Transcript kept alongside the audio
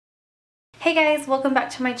Hey guys, welcome back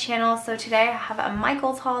to my channel. So today I have a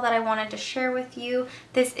Michaels haul that I wanted to share with you.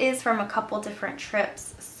 This is from a couple different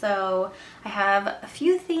trips. So I have a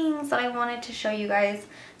few things that I wanted to show you guys.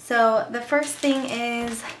 So the first thing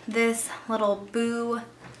is this little Boo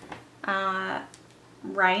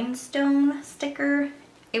rhinestone sticker.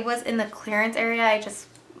 It was in the clearance area. I just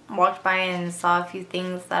walked by and saw a few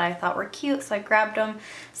things that I thought were cute, so I grabbed them.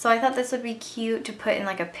 So I thought this would be cute to put in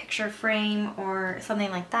like a picture frame or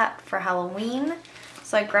something like that for Halloween.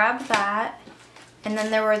 So I grabbed that. And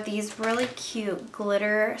then there were these really cute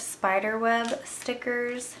glitter spiderweb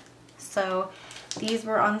stickers. So these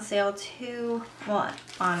were on sale too, well,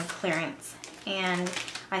 on clearance. And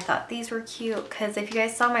I thought these were cute because if you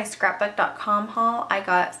guys saw my scrapbook.com haul, I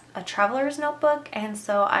got a traveler's notebook, and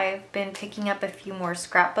so I've been picking up a few more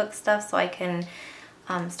scrapbook stuff so I can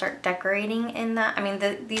start decorating in that. I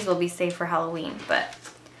mean, these will be safe for Halloween, but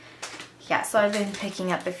yeah, so I've been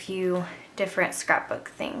picking up a few different scrapbook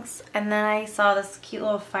things. And then I saw this cute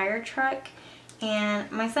little fire truck.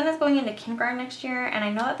 And my son is going into kindergarten next year, and I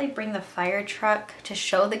know that they bring the fire truck to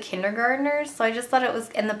show the kindergartners, so I just thought it was,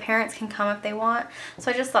 and the parents can come if they want, so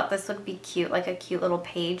I just thought this would be cute, like a cute little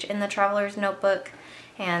page in the traveler's notebook,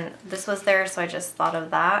 and this was there, so I just thought of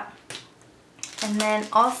that. And then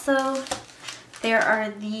also there are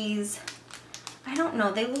these, I don't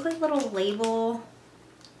know, they look like little label,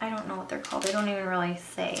 I don't know what they're called, they don't even really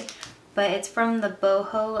say, but it's from the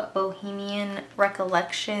Bohemian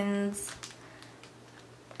Recollections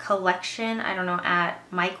collection, I don't know, at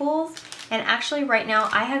Michaels. And actually right now,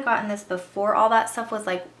 I had gotten this before all that stuff was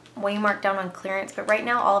like way marked down on clearance, but right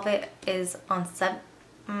now all of it is on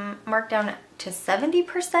marked down to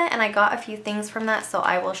 70%, and I got a few things from that, so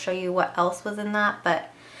I will show you what else was in that,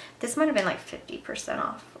 but this might have been like 50%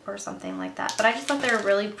 off or something like that. But I just thought they were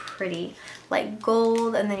really pretty, like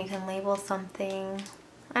gold, and then you can label something.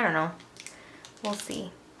 I don't know, we'll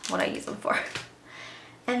see what I use them for.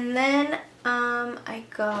 And then I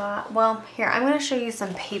got, well, here, I'm going to show you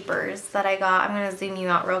some papers that I got. I'm going to zoom you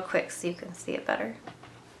out real quick so you can see it better.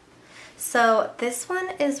 So this one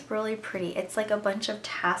is really pretty. It's like a bunch of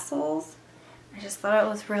tassels. I just thought it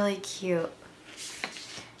was really cute.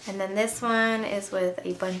 And then this one is with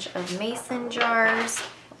a bunch of mason jars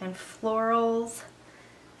and florals.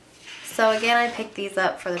 So again, I picked these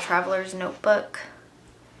up for the traveler's notebook.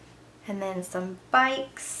 And then some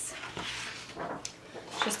bikes.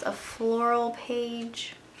 Just a floral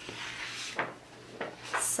page,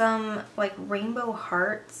 some like rainbow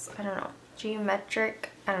hearts, I don't know,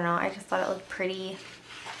 geometric, I don't know, I just thought it looked pretty.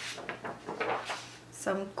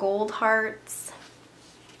 Some gold hearts.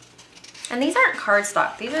 And these aren't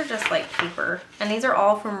cardstock, these are just like paper. And these are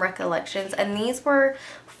all from Recollections, and these were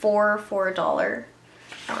for $4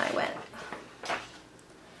 when I went.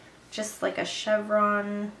 Just like a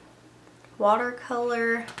chevron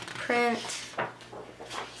watercolor print.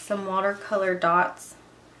 Some watercolor dots.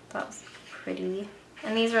 That was pretty.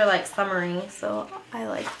 And these are like summery, so I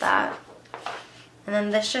like that. And then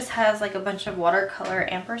this just has like a bunch of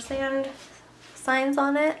watercolor ampersand signs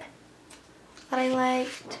on it that I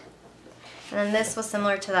liked. And then this was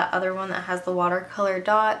similar to that other one that has the watercolor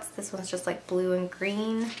dots. This one's just like blue and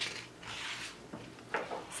green.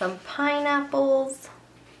 Some pineapples.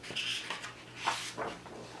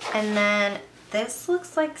 And then this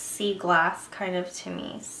looks like sea glass kind of to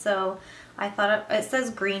me. So I thought it says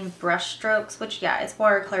green brush strokes, which yeah, it's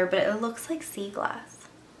watercolor, but it looks like sea glass.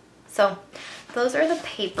 So those are the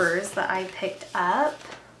papers that I picked up.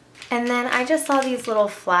 And then I just saw these little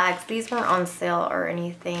flags. These weren't on sale or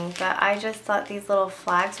anything, but I just thought these little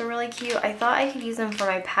flags were really cute. I thought I could use them for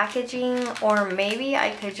my packaging, or maybe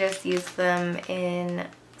I could just use them in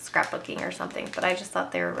scrapbooking or something, but I just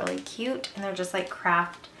thought they were really cute, and they're just like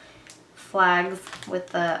craft flags with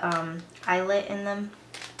the eyelet in them.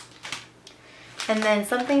 And then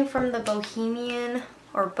something from the Bohemian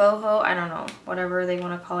or boho, I don't know, whatever they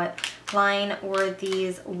want to call it, line were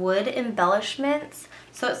these wood embellishments.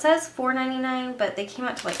 So it says $4.99, but they came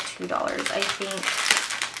out to like $2, I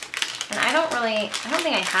think. And I don't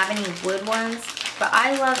think I have any wood ones, but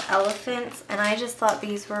I love elephants, and I just thought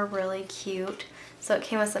these were really cute. So it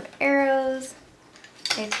came with some arrows.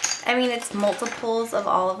 It's multiples of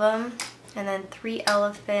all of them. And then 3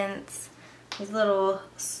 elephants, these little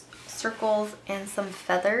circles, and some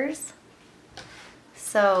feathers.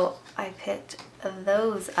 So I picked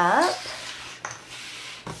those up.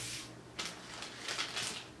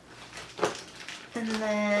 And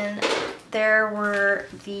then there were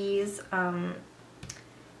these, what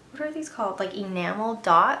are these called? Like enamel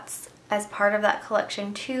dots as part of that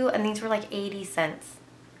collection too. And these were like 80 cents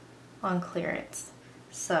on clearance.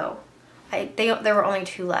 So there were only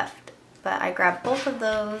 2 left. but I grabbed both of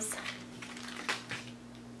those.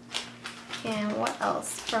 And what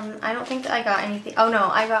else from, I don't think that I got anything. Oh no,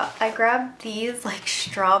 I grabbed these like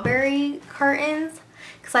strawberry cartons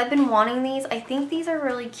because I've been wanting these. I think these are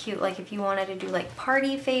really cute, like if you wanted to do like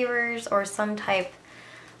party favors or some type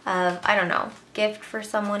of, I don't know, gift for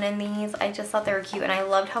someone in these. I just thought they were cute, and I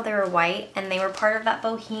loved how they were white, and they were part of that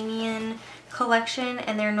Bohemian collection,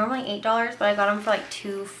 and they're normally $8, but I got them for like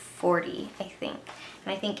 $2.40, I think.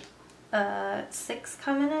 And I think 6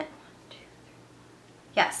 come in it.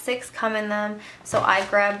 Yeah, 6 come in them. So I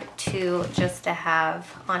grabbed 2 just to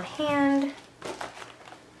have on hand.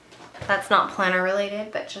 That's not planner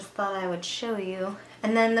related, but just thought I would show you.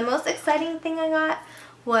 And then the most exciting thing I got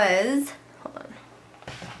was, hold on,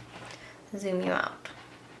 zoom you out,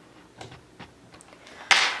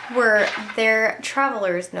 were their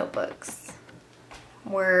traveler's notebooks.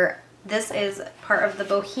 This is part of the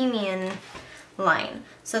Bohemian line.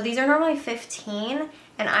 So these are normally $15,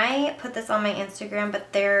 and I put this on my Instagram,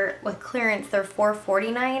 but they're with clearance, they're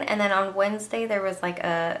 $4.49, and then on Wednesday there was like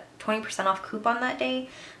a 20% off coupon that day,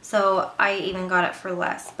 so I even got it for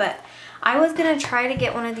less. But I was gonna try to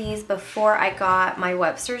get one of these before I got my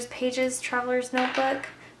Webster's Pages traveler's notebook,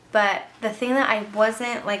 but the thing that I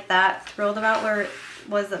wasn't like that thrilled about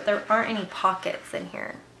was that there aren't any pockets in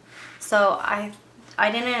here. So I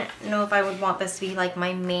didn't know if I would want this to be like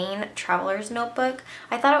my main traveler's notebook.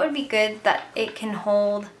 I thought it would be good that it can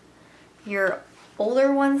hold your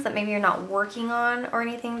older ones that maybe you're not working on or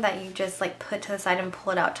anything, that you just like put to the side and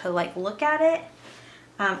pull it out to like look at it.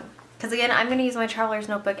 Because again, I'm going to use my traveler's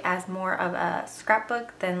notebook as more of a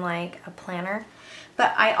scrapbook than like a planner.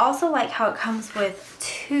 But I also like how it comes with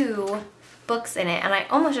 2 books in it, and I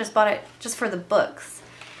almost just bought it just for the books.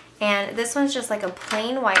 And this one's just like a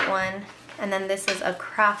plain white one, and then this is a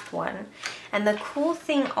craft one. And the cool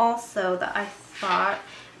thing also that I thought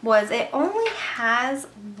was it only has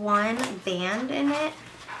 1 band in it,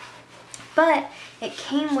 but it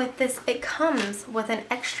came with this, it comes with an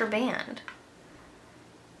extra band.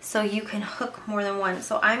 So you can hook more than one.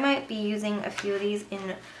 So I might be using a few of these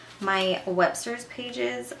in my Webster's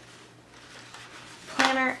Pages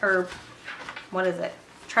planner, or what is it,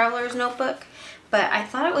 traveler's notebook. But I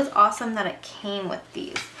thought it was awesome that it came with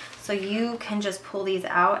these. So you can just pull these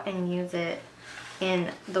out and use it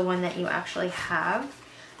in the one that you actually have.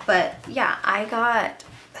 But yeah, I got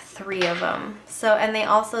 3 of them. So, and they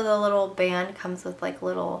also, the little band comes with like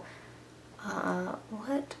little,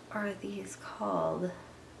 what are these called?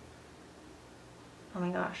 Oh my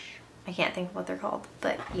gosh, I can't think of what they're called,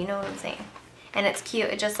 but you know what I'm saying. And it's cute,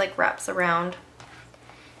 it just like wraps around,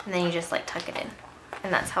 and then you just like tuck it in,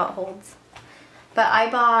 and that's how it holds. But I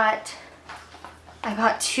bought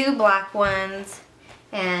 2 black ones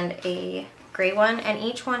and a gray one, and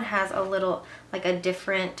each one has a little, like a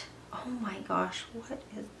different, oh my gosh, what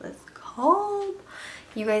is this called?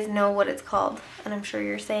 You guys know what it's called, and I'm sure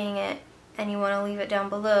you're saying it, and you want to leave it down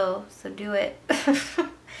below, so do it.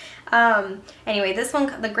 Anyway, this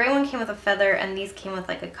one, the gray one came with a feather, and these came with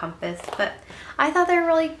like a compass, but I thought they were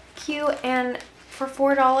really cute, and for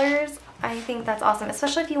 $4, I think that's awesome,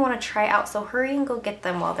 especially if you want to try out. So hurry and go get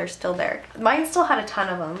them while they're still there. Mine still had a ton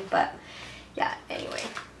of them, but yeah, anyway.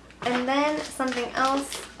 And then something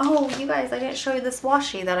else. Oh, you guys, I didn't show you this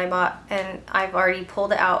washi that I bought, and I've already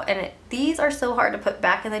pulled it out. And these are so hard to put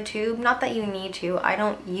back in the tube. Not that you need to. I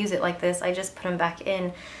don't use it like this. I just put them back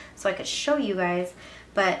in so I could show you guys.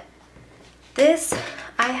 But this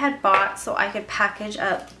I had bought so I could package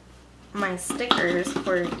up my stickers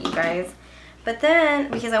for you guys. But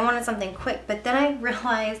then, because I wanted something quick, but then I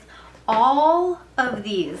realized all of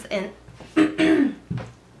these in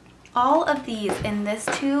all of these in this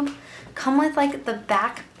tube come with like the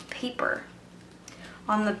back paper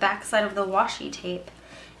on the back side of the washi tape,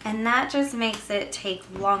 and that just makes it take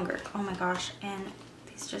longer. Oh my gosh, and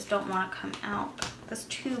these just don't want to come out. This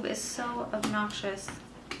tube is so obnoxious.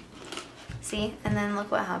 See, and then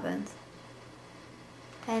look what happens.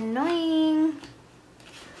 Annoying.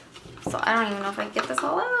 So I don't even know if I can get this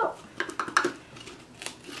all out.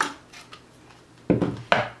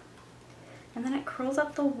 And then it curls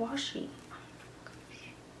up the washi.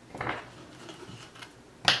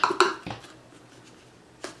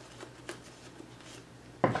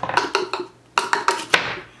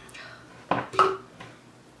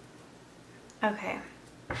 Okay.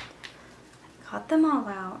 Got them all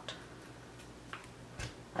out.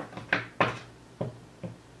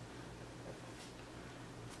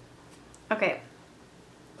 Okay,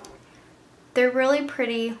 they're really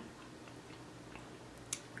pretty,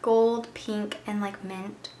 gold, pink, and like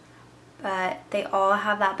mint, but they all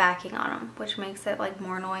have that backing on them, which makes it like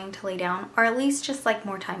more annoying to lay down, or at least just like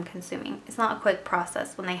more time consuming. It's not a quick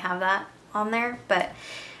process when they have that on there, but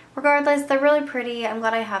regardless, they're really pretty. I'm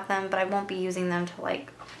glad I have them, but I won't be using them to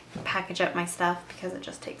like package up my stuff because it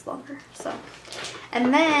just takes longer. So,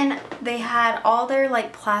 and then they had all their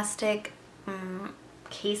like plastic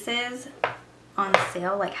cases on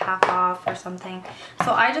sale, like half off or something.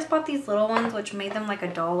 So I just bought these little ones, which made them like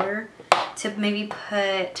 $1, to maybe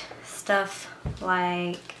put stuff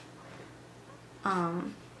like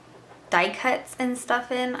die cuts and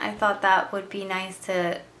stuff in. I thought that would be nice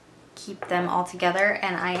to keep them all together,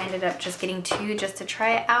 and I ended up just getting 2 just to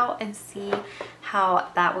try it out and see how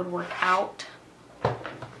that would work out.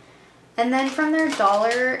 And then from their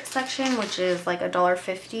dollar section, which is like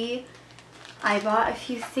 $1.50, I bought a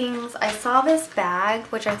few things. I saw this bag,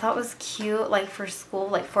 which I thought was cute, like for school,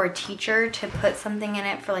 like for a teacher to put something in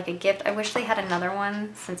it for like a gift. I wish they had another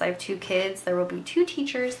one. Since I have 2 kids, there will be 2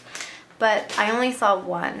 teachers, but I only saw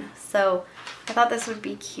one. So I thought this would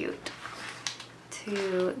be cute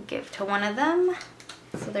to give to one of them.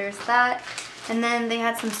 So there's that. And then they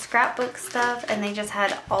had some scrapbook stuff, and they just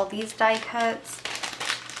had all these die cuts.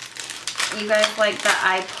 You guys like that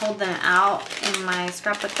I pulled them out in my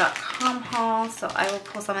scrapbook.com haul, so I will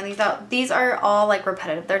pull some of these out. These are all like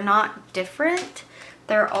repetitive. They're not different.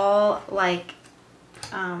 They're all like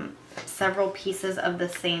several pieces of the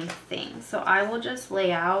same thing. So I will just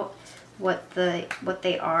lay out what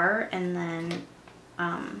they are, and then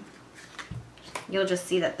you'll just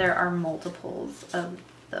see that there are multiples of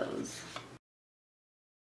those.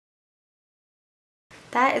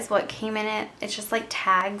 That is what came in it. It's just like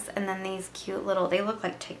tags and then these cute little, they look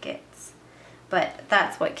like tickets. But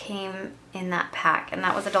that's what came in that pack. And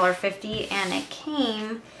that was $1.50, and it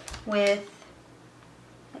came with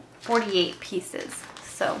 48 pieces.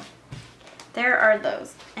 So there are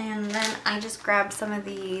those. And then I just grabbed some of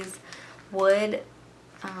these wood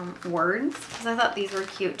words because I thought these were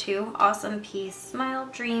cute too. Awesome, peace, smile,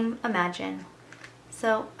 dream, imagine.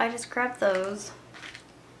 So I just grabbed those.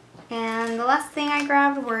 And the last thing I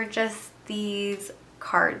grabbed were just these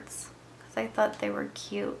cards because I thought they were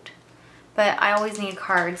cute. But I always need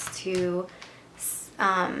cards to, you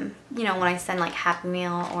know, when I send like Happy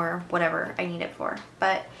Meal or whatever I need it for.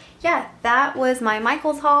 But yeah, that was my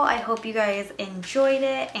Michaels haul. I hope you guys enjoyed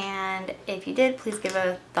it. And if you did, please give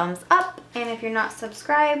a thumbs up. And if you're not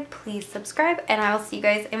subscribed, please subscribe. And I will see you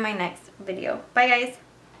guys in my next video. Bye guys.